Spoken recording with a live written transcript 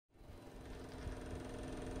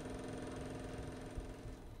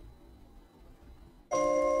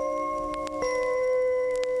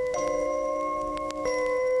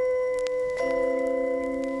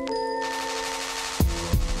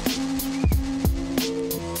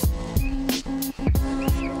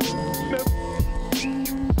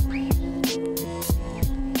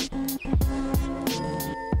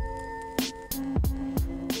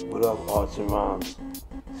and rhymes.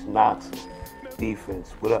 It's NOXER,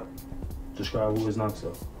 defense. What up? Describe who is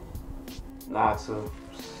NOXER. NOXER,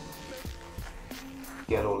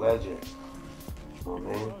 ghetto legend. You know what I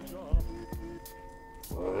mean?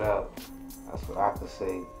 Word up. That's what I could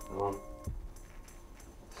say, you know?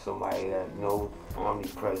 Somebody that knows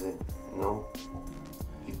omnipresent, you know?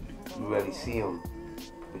 You rarely see him,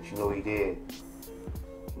 but you know he there, you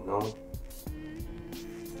know?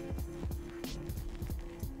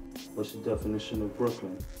 What's the definition of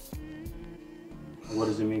Brooklyn? What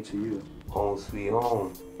does it mean to you? Home sweet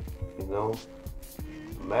home, you know?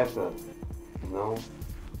 Mecca, you know?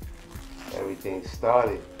 Everything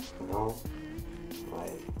started, you know?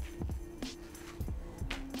 Like,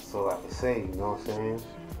 that's all I can say, you know what I'm saying?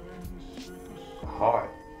 The heart.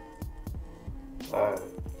 What's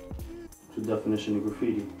the definition of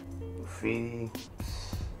graffiti? Graffiti,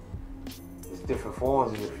 there's different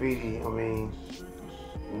forms of graffiti. I mean,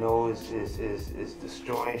 you know, it's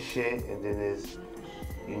destroying shit, and then there's,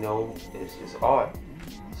 you know, it's art.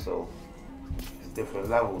 So it's different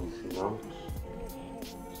levels, you know.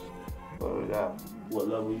 Word up. What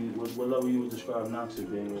level you would describe NOXER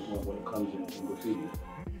being when it comes in graffiti?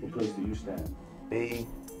 What place do you stand? Me,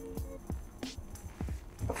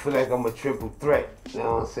 I feel like I'm a triple threat, you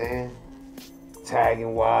know what I'm saying?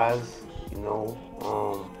 Tagging wise, you know,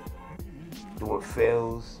 doing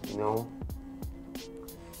fills, you know,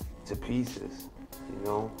 to pieces, you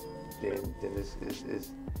know. Then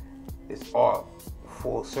it's art,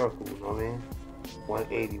 full circle, you know what I mean?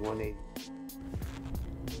 180.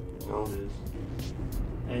 You know?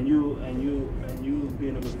 And you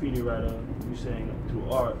being a graffiti writer, you saying through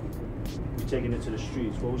art, you're taking it to the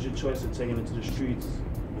streets. What was your choice of taking it to the streets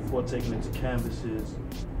before taking it to canvases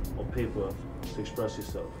or paper to express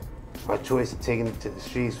yourself? My choice of taking it to the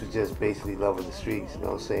streets was just basically loving the streets, you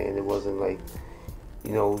know what I'm saying? It wasn't like,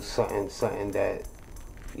 you know, something that,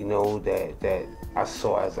 you know, that I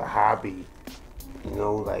saw as a hobby, you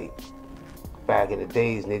know, like back in the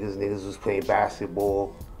days, niggas was playing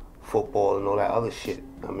basketball, football, and all that other shit.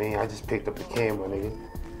 I mean, I just picked up the camera, nigga,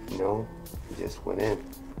 you know, and just went in.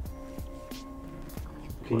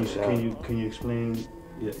 Can you explain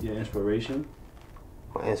your inspiration?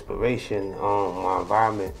 My inspiration, my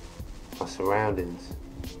environment, my surroundings.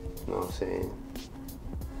 You know what I'm saying?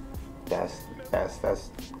 That's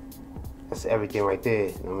everything right there.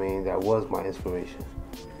 You know what I mean? That was my inspiration.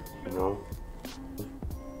 You know? The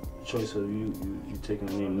choice of you taking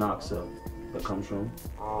the name NOXER, that comes from?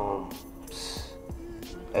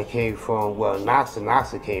 That came from, well,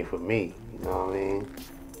 NOXER came from me. You know what I mean?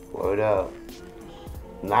 Word up.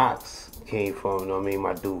 Nox came from, you know what I mean,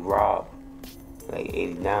 my dude Rob, like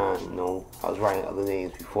 89, you know. I was writing other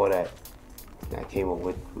names before that. And I came up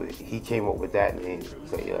with he came up with that name. He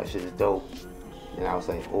was like, yo, that shit is dope. And I was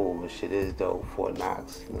like, oh, this shit is dope for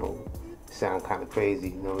Nox, you know. It sounded kind of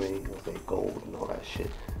crazy, you know what I mean? It was like gold and all that shit.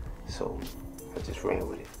 So I just ran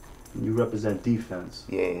with it. You represent defense.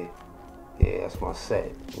 Yeah, that's my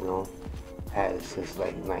set, you know. Had it since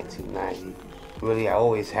like 1990. Really, I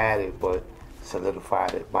always had it, but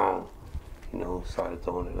solidified it, bomb, you know, started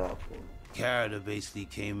throwing it up. Character basically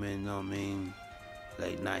came in, you know what I mean,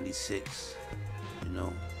 like 96, you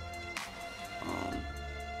know.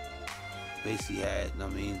 Basically had, you know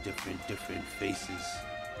what I mean, different faces.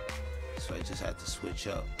 So I just had to switch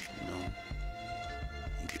up, you know,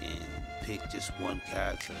 and pick just one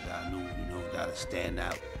character that I knew, you know, that'd stand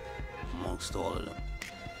out amongst all of them.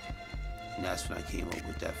 And that's when I came up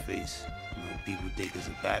with that face. You know, people think it's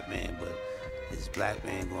a Batman, but it's black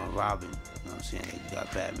man going Robbin. You know what I'm saying? Like you got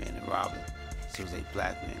Batman and Robbin. So it's like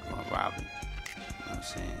black man going Robbin. You know what I'm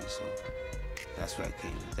saying? So that's where I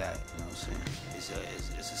came with that. You know what I'm saying?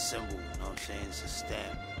 It's a symbol. You know what I'm saying? It's a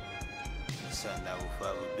stamp. It's something that will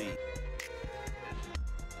forever be.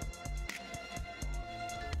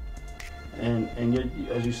 And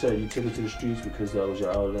as you said, you took it to the streets because that was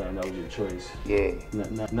your outlet and that was your choice. Yeah.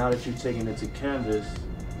 Now that you're taking it to canvas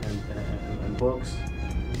and books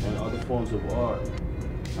and other forms of art,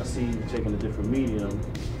 I see you taking a different medium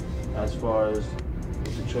as far as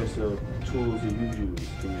with the choice of tools that you use.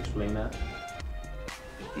 Can you explain that?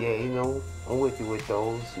 Yeah, you know, I'm with you with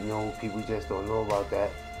those. You know, people just don't know about that,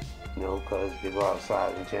 you know, because they go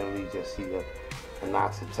outside and generally just see a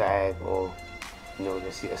NOXER tag or, you know,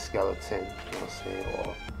 just see a skeleton, you know what I'm saying,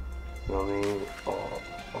 or, you know what I mean, or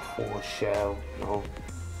a full shell, you know,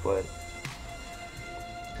 but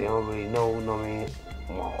they don't really know, you know what I mean,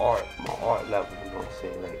 my art level, you know what I'm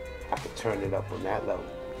saying, like, I could turn it up on that level,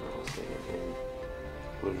 you know what I'm saying, and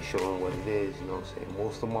really show them what it is, you know what I'm saying.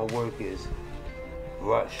 Most of my work is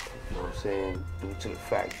rushed, you know what I'm saying, due to the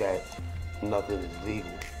fact that nothing is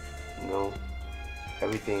legal, you you know.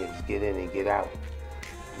 Everything is get in and get out,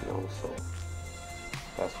 you know, so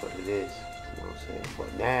that's what it is, you know what I'm saying?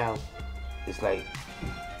 But now, it's like,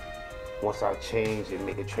 once I change and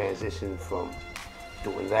make a transition from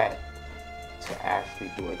doing that to actually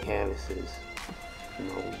doing canvases, you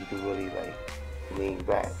know, you can really like lean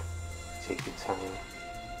back, take your time,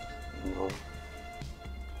 you know,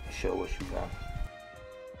 and show what you got.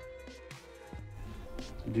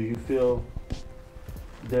 Do you feel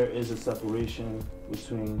there is a separation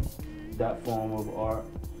between that form of art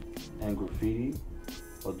and graffiti,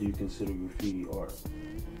 or do you consider graffiti art?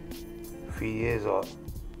 Graffiti is art,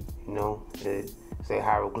 you know, it's like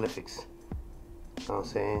hieroglyphics, you know what I'm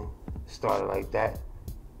saying? It started like that,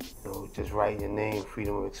 you know, just writing your name,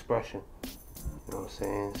 freedom of expression, you know what I'm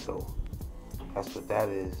saying? So that's what that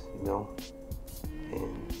is, you know,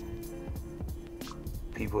 and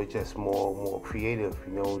people are just more creative,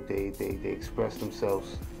 you know, they express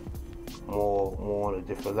themselves more on a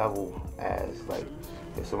different level, as like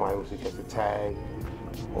if somebody was to get a tag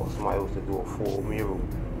or somebody was to do a full mural,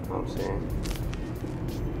 you know what I'm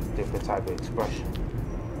saying? Different type of expression.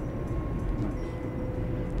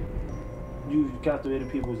 You've captivated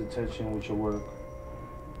people's attention with your work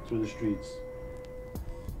through the streets.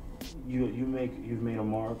 You've made a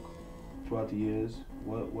mark throughout the years.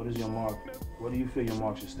 What is your mark? What do you feel your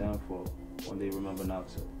mark should stand for when they remember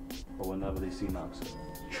NOXER, or whenever they see NOXER?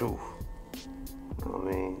 Truth. You know what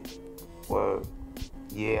I mean? Word.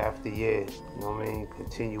 Year after year, you know what I mean?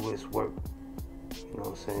 Continuous work. You know what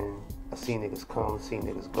I'm saying? I seen niggas come, seen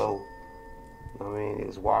niggas go. You know what I mean?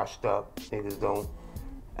 Niggas washed up, niggas don't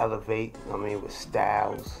elevate, you know what I mean, with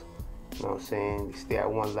styles. You know what I'm saying? They stay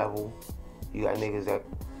at one level. You got niggas that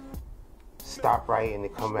stop right and they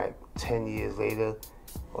come back 10 years later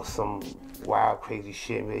or some wild crazy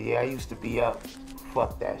shit. But yeah, I used to be up.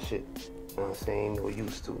 Fuck that shit. You know what I'm saying? Or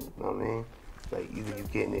used to. You know what I mean? Like either you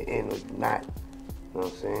getting it in or you not. You know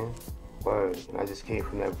what I'm saying? Word. And I just came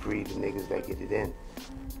from that breed of niggas that get it in. You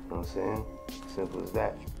know what I'm saying? Simple as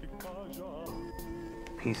that.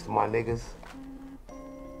 Peace to my niggas.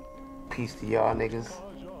 Peace to y'all niggas.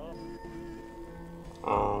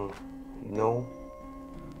 You know,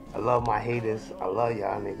 I love my haters. I love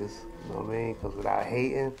y'all niggas. You know what I mean? Because without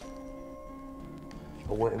hating,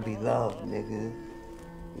 I wouldn't be loved, nigga.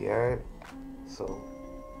 You heard? So,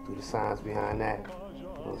 do the signs behind that. You know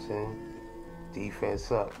what I'm saying?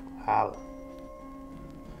 Defense up. Holla.